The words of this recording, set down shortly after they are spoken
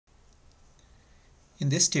In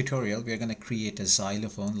this tutorial, we are going to create a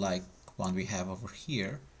xylophone like one we have over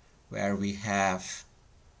here, where we have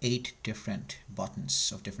 8 different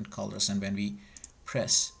buttons of different colors, and when we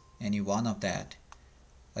press any one of that,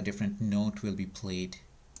 a different note will be played.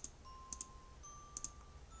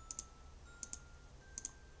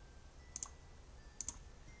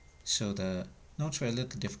 So the notes were a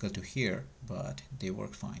little difficult to hear, but they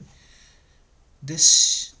work fine.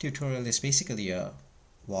 This tutorial is basically a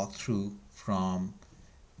walkthrough from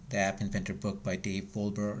the App Inventor book by Dave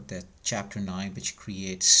Bolber, the chapter 9, which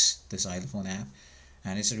creates the Xylophone app.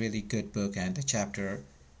 And it's a really good book, and the chapter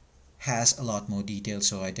has a lot more detail,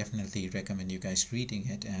 so I definitely recommend you guys reading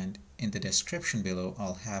it. And in the description below,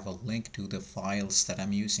 I'll have a link to the files that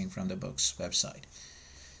I'm using from the book's website.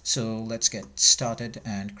 So let's get started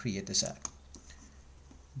and create this app.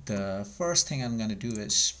 The first thing I'm going to do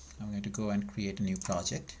is I'm going to go and create a new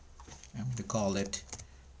project. I'm going to call it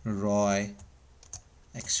Roy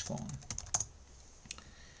Xphone.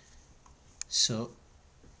 So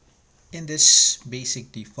in this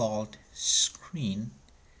basic default screen,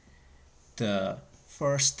 the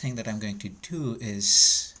first thing that I'm going to do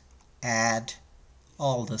is add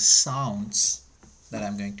all the sounds that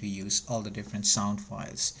I'm going to use, all the different sound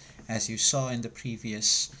files. As you saw in the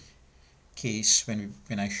previous case, when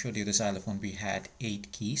I showed you the xylophone, we had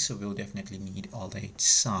 8 keys, so we'll definitely need all the 8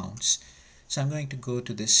 sounds. So I'm going to go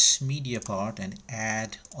to this media part and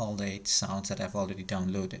add all the 8 sounds that I've already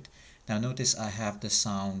downloaded. Now notice I have the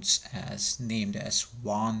sounds as named as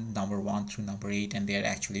number 1 through number 8, and they're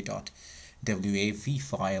actually .wav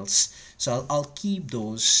files. So I'll keep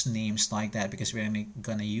those names like that because we're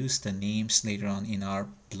gonna use the names later on in our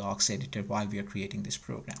blocks editor while we are creating this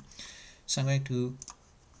program. So I'm going to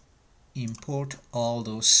import all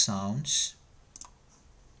those sounds.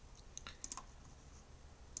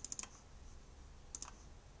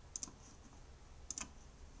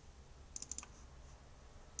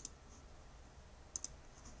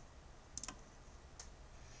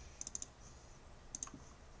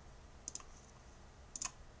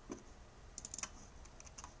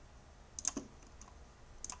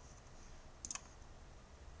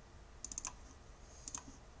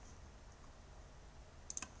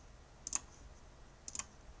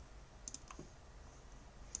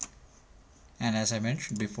 And as I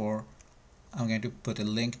mentioned before, I'm going to put a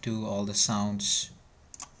link to all the sounds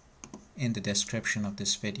in the description of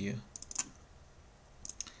this video.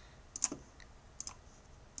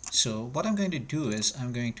 So what I'm going to do is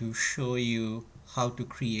I'm going to show you how to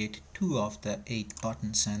create 2 of the 8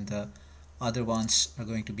 buttons, and the other ones are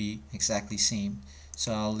going to be exactly same.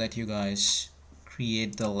 So I'll let you guys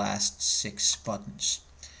create the last 6 buttons.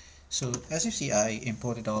 So as you see, I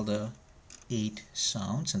imported all the 8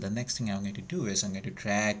 sounds, and the next thing I'm going to do is I'm going to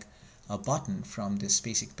drag a button from this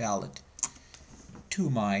basic palette to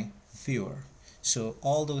my viewer. So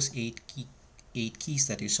all those 8 keys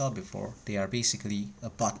that you saw before, they are basically a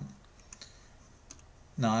button.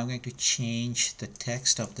 Now I'm going to change the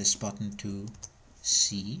text of this button to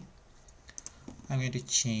C. I'm going to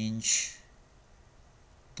change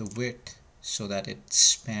the width so that it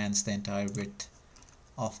spans the entire width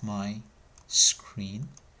of my screen.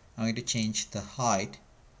 I'm going to change the height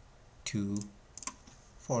to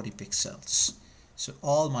 40 pixels. So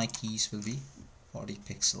all my keys will be 40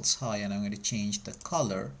 pixels high, and I'm going to change the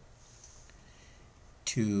color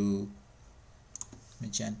to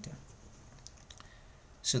magenta.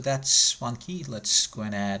 So that's one key. Let's go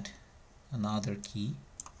and add another key.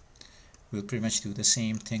 We'll pretty much do the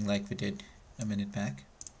same thing like we did a minute back.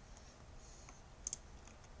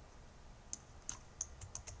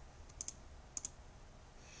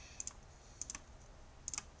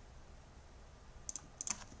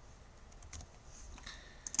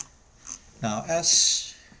 Now,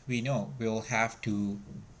 as we know, we'll have to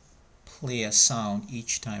play a sound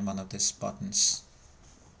each time one of these buttons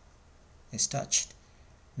is touched.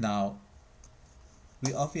 Now,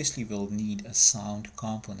 we obviously will need a sound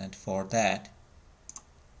component for that,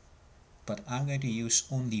 but I'm going to use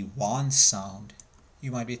only one sound. You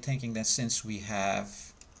might be thinking that since we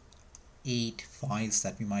have 8 files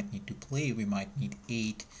that we might need to play, we might need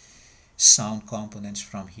 8 sound components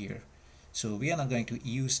from here. So we are not going to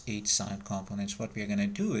use 8 sound components. What we are going to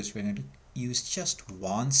do is we're going to use just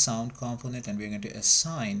one sound component, and we're going to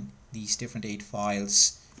assign these different 8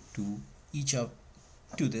 files to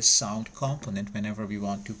this sound component whenever we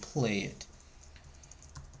want to play it.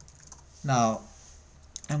 Now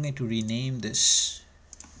I'm going to rename this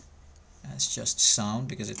as just sound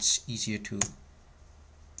because it's easier to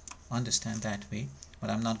understand that way, but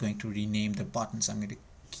I'm not going to rename the buttons. I'm going to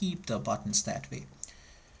keep the buttons that way.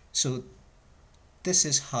 So this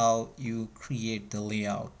is how you create the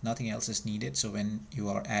layout. Nothing else is needed. So when you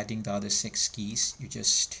are adding the other 6 keys, you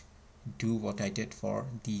just do what I did for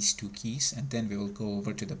these 2 keys, and then we will go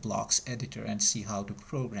over to the blocks editor and see how to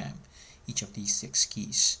program each of these 6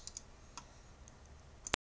 keys.